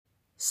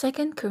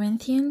2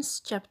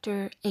 Corinthians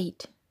chapter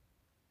 8.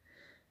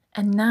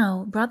 And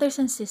now, brothers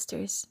and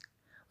sisters,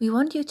 we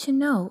want you to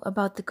know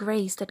about the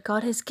grace that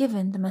God has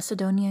given the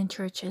Macedonian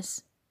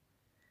churches.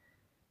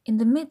 In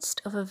the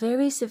midst of a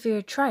very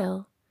severe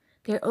trial,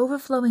 their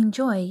overflowing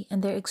joy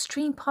and their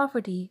extreme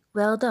poverty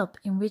welled up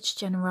in rich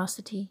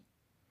generosity.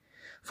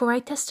 For I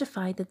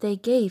testify that they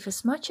gave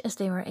as much as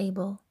they were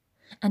able,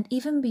 and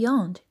even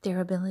beyond their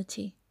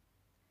ability.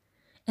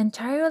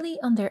 Entirely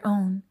on their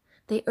own,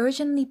 they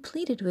urgently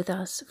pleaded with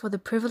us for the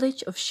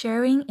privilege of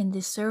sharing in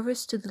this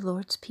service to the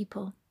Lord's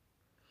people.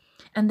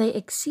 And they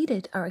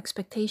exceeded our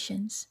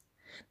expectations.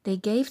 They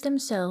gave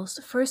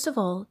themselves first of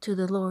all to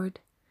the Lord,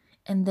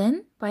 and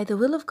then, by the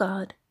will of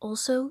God,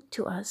 also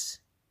to us.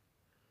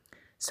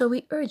 So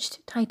we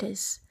urged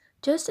Titus,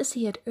 just as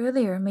he had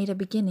earlier made a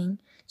beginning,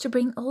 to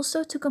bring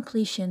also to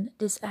completion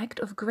this act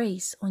of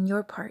grace on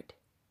your part.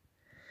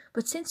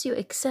 But since you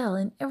excel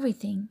in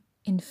everything,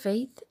 in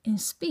faith, in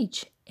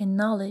speech, in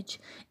knowledge,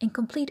 in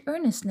complete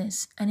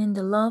earnestness, and in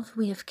the love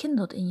we have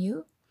kindled in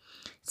you,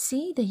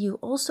 see that you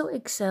also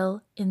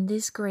excel in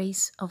this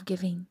grace of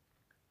giving.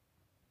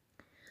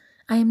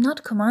 I am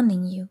not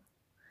commanding you,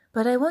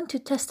 but I want to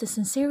test the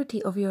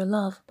sincerity of your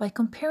love by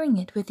comparing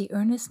it with the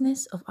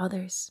earnestness of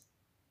others.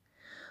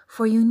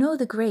 For you know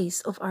the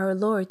grace of our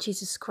Lord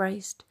Jesus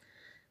Christ,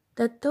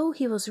 that though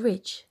he was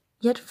rich,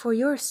 yet for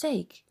your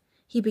sake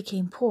he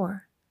became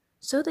poor,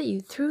 so that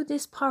you through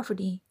this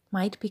poverty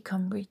might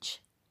become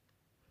rich.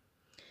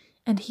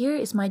 And here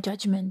is my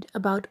judgment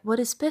about what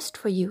is best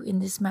for you in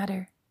this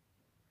matter.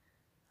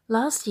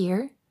 Last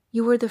year,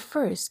 you were the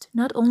first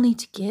not only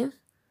to give,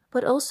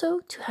 but also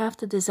to have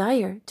the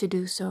desire to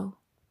do so.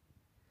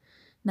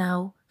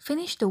 Now,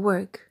 finish the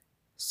work,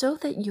 so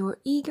that your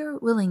eager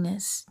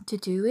willingness to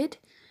do it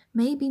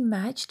may be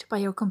matched by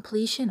your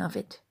completion of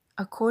it,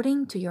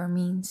 according to your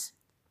means.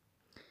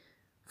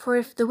 For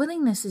if the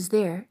willingness is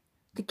there,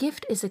 the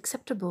gift is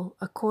acceptable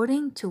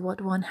according to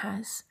what one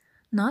has,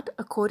 not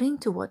according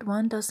to what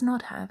one does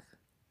not have.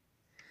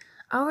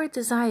 Our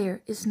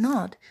desire is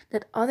not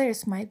that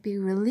others might be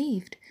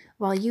relieved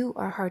while you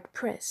are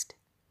hard-pressed,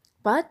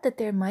 but that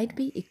there might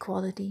be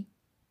equality.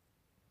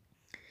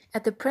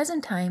 At the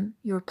present time,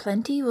 your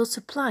plenty will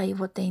supply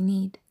what they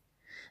need,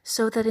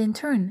 so that in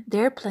turn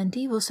their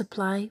plenty will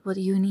supply what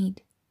you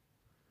need.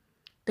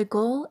 The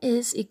goal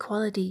is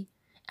equality,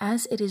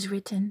 as it is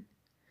written,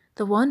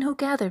 "The one who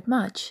gathered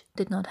much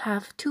did not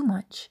have too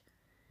much,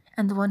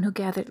 and the one who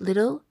gathered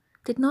little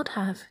did not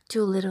have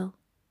too little."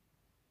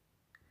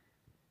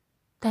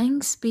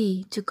 Thanks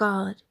be to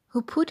God,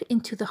 who put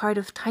into the heart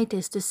of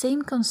Titus the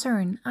same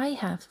concern I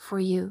have for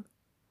you.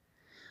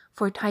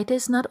 For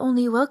Titus not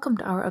only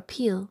welcomed our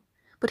appeal,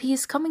 but he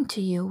is coming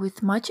to you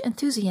with much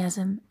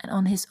enthusiasm and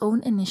on his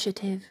own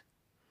initiative.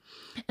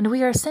 And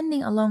we are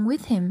sending along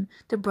with him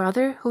the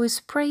brother who is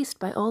praised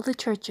by all the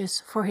churches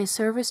for his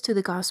service to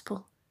the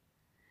gospel.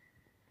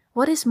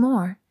 What is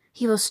more,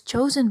 he was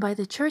chosen by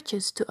the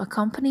churches to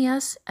accompany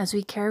us as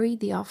we carry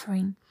the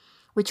offering,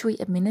 which we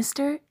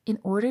administer in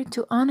order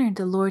to honor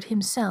the Lord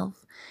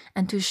himself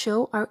and to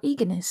show our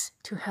eagerness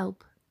to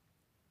help.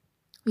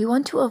 We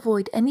want to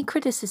avoid any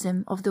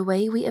criticism of the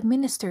way we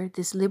administer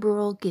this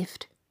liberal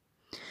gift,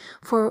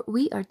 for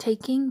we are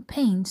taking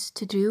pains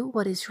to do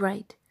what is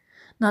right,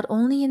 not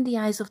only in the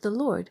eyes of the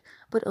Lord,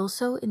 but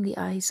also in the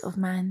eyes of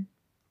man.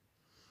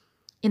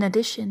 In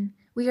addition,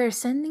 we are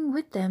sending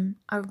with them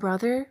our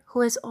brother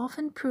who has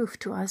often proved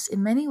to us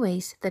in many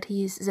ways that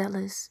he is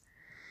zealous,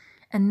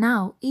 and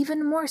now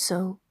even more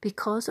so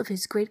because of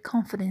his great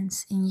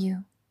confidence in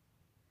you.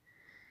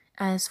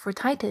 As for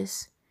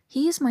Titus,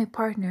 he is my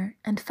partner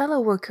and fellow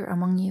worker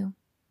among you.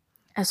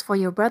 As for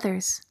your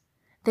brothers,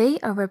 they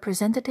are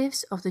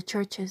representatives of the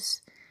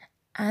churches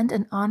and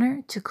an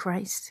honor to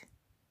Christ.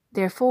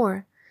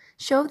 Therefore,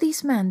 show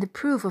these men the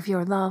proof of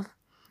your love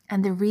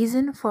and the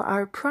reason for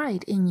our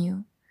pride in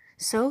you,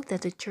 so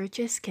that the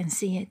churches can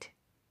see it.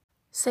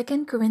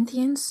 2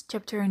 Corinthians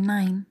chapter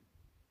 9.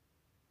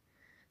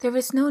 There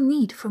is no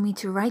need for me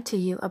to write to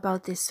you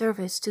about this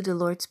service to the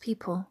Lord's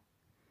people,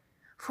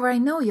 for I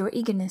know your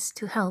eagerness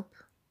to help,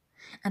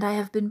 and I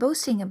have been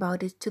boasting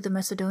about it to the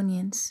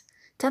Macedonians,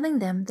 telling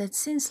them that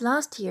since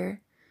last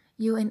year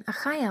you in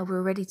Achaia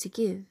were ready to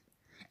give,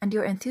 and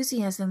your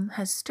enthusiasm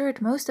has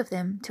stirred most of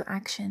them to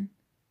action.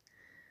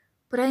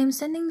 But I am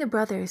sending the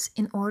brothers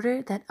in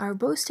order that our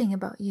boasting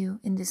about you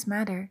in this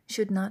matter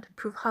should not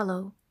prove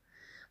hollow,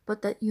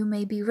 but that you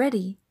may be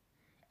ready,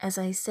 as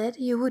I said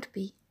you would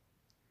be.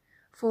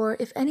 For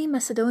if any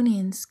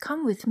Macedonians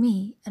come with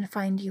me and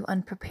find you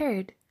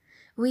unprepared,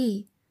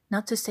 we,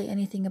 not to say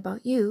anything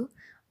about you,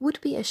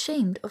 would be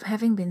ashamed of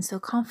having been so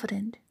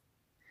confident.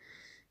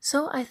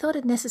 So I thought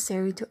it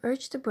necessary to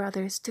urge the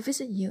brothers to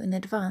visit you in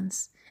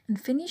advance and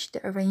finish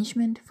the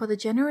arrangement for the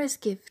generous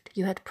gift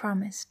you had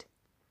promised.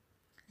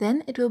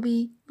 Then it will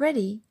be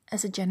ready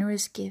as a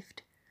generous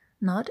gift,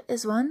 not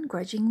as one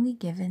grudgingly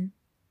given.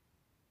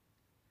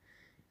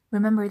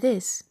 Remember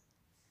this: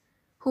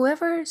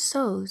 whoever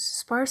sows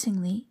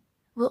sparsely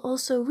will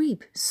also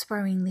reap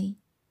sparingly,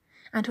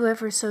 and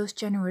whoever sows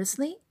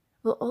generously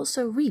will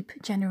also reap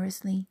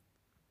generously.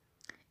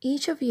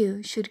 Each of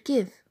you should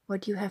give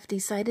what you have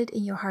decided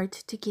in your heart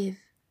to give,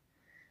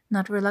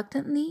 not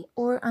reluctantly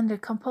or under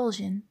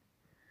compulsion,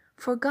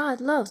 for God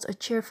loves a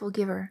cheerful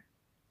giver.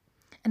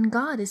 And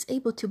God is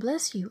able to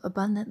bless you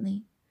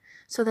abundantly,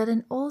 so that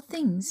in all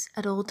things,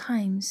 at all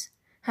times,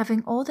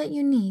 having all that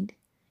you need,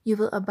 you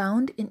will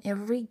abound in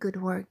every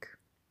good work.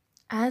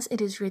 As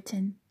it is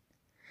written,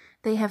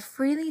 "They have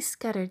freely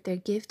scattered their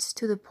gifts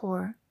to the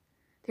poor.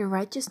 Their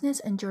righteousness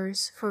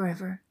endures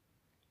forever."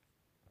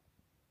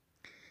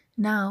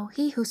 Now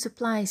he who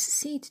supplies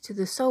seed to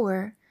the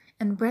sower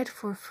and bread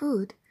for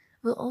food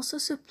will also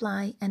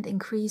supply and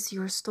increase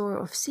your store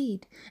of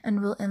seed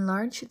and will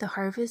enlarge the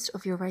harvest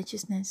of your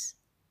righteousness.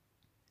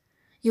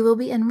 You will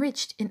be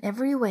enriched in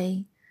every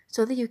way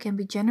so that you can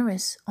be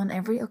generous on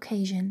every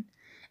occasion,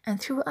 and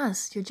through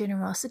us your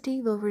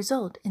generosity will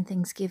result in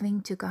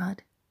thanksgiving to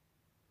God.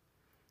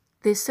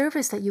 This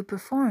service that you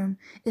perform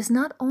is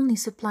not only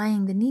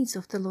supplying the needs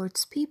of the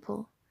Lord's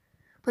people,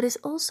 but is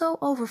also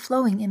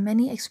overflowing in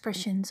many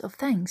expressions of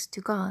thanks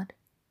to God.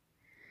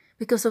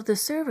 Because of the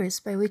service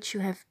by which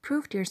you have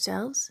proved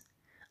yourselves,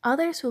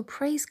 others will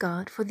praise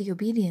God for the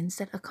obedience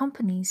that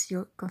accompanies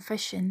your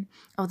confession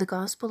of the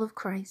gospel of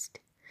Christ,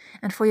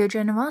 and for your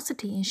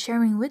generosity in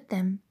sharing with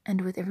them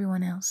and with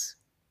everyone else.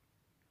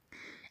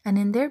 And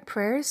in their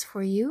prayers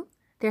for you,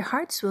 their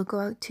hearts will go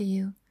out to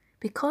you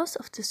because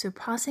of the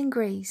surpassing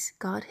grace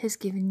God has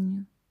given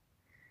you.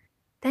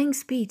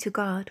 Thanks be to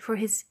God for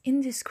his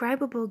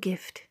indescribable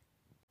gift.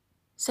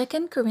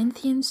 2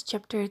 Corinthians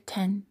chapter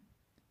 10.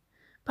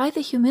 By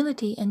the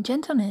humility and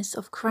gentleness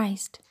of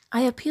Christ,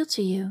 I appeal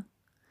to you.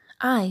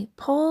 I,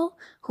 Paul,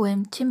 who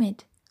am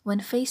timid when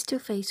face to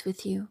face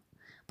with you,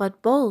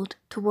 but bold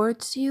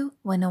towards you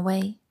when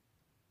away.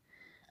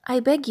 I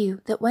beg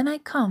you that when I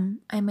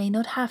come, I may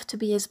not have to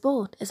be as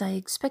bold as I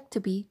expect to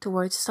be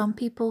towards some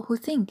people who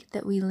think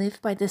that we live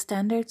by the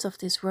standards of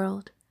this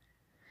world.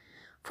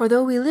 For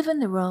though we live in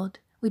the world,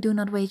 we do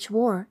not wage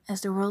war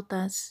as the world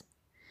does.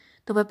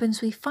 The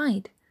weapons we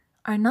fight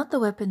are not the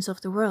weapons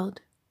of the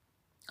world.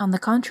 On the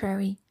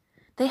contrary,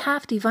 they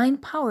have divine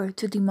power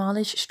to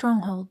demolish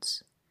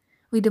strongholds.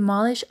 We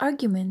demolish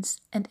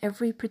arguments and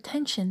every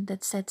pretension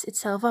that sets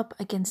itself up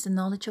against the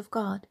knowledge of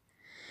God,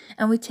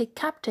 and we take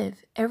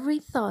captive every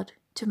thought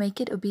to make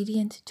it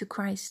obedient to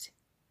Christ.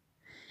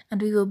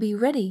 And we will be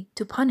ready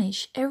to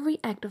punish every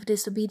act of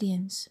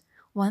disobedience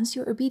once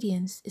your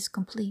obedience is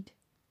complete.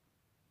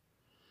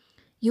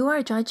 You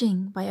are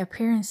judging by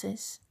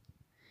appearances.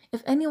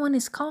 If anyone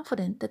is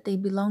confident that they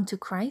belong to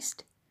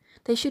Christ,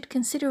 they should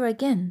consider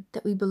again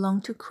that we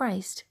belong to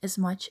Christ as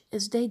much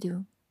as they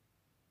do.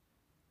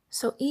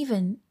 So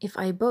even if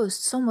I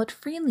boast somewhat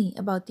freely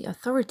about the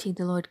authority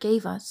the Lord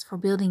gave us for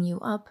building you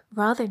up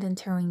rather than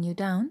tearing you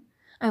down,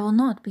 I will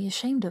not be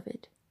ashamed of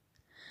it.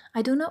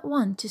 I do not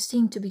want to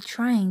seem to be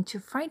trying to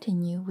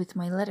frighten you with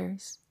my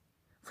letters.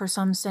 For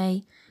some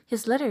say,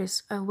 his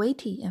letters are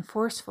weighty and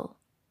forceful,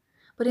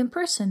 but in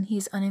person he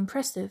is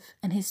unimpressive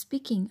and his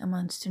speaking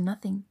amounts to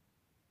nothing.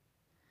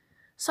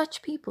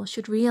 Such people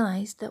should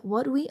realize that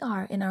what we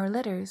are in our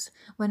letters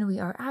when we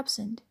are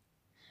absent,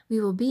 we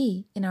will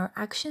be in our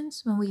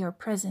actions when we are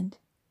present.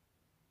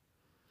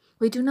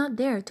 We do not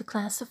dare to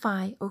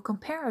classify or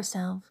compare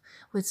ourselves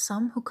with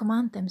some who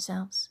command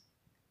themselves.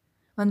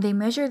 When they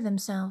measure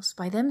themselves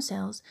by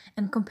themselves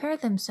and compare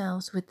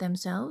themselves with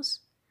themselves,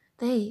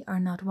 they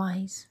are not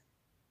wise.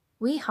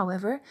 We,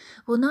 however,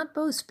 will not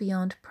boast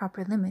beyond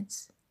proper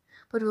limits,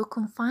 but will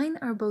confine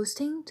our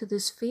boasting to the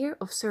sphere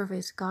of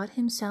service God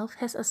himself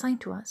has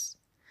assigned to us,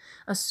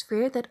 a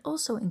sphere that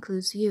also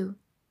includes you.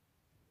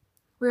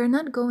 We are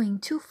not going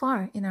too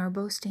far in our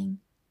boasting,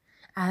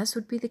 as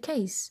would be the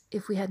case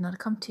if we had not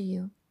come to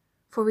you,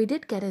 for we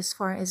did get as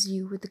far as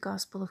you with the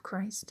gospel of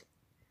Christ.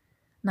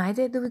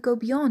 Neither do we go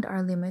beyond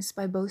our limits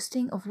by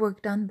boasting of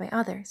work done by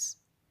others.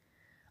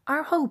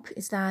 Our hope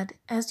is that,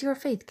 as your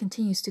faith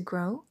continues to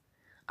grow,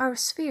 our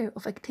sphere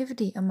of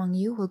activity among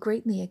you will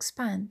greatly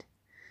expand,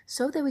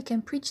 so that we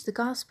can preach the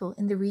gospel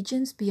in the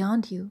regions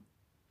beyond you.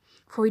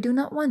 For we do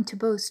not want to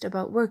boast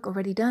about work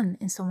already done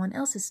in someone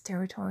else's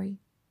territory.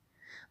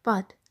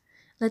 But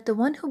let the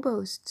one who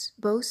boasts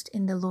boast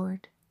in the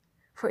Lord.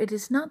 For it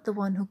is not the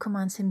one who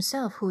commands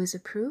himself who is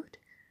approved,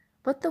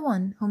 but the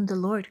one whom the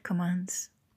Lord commands.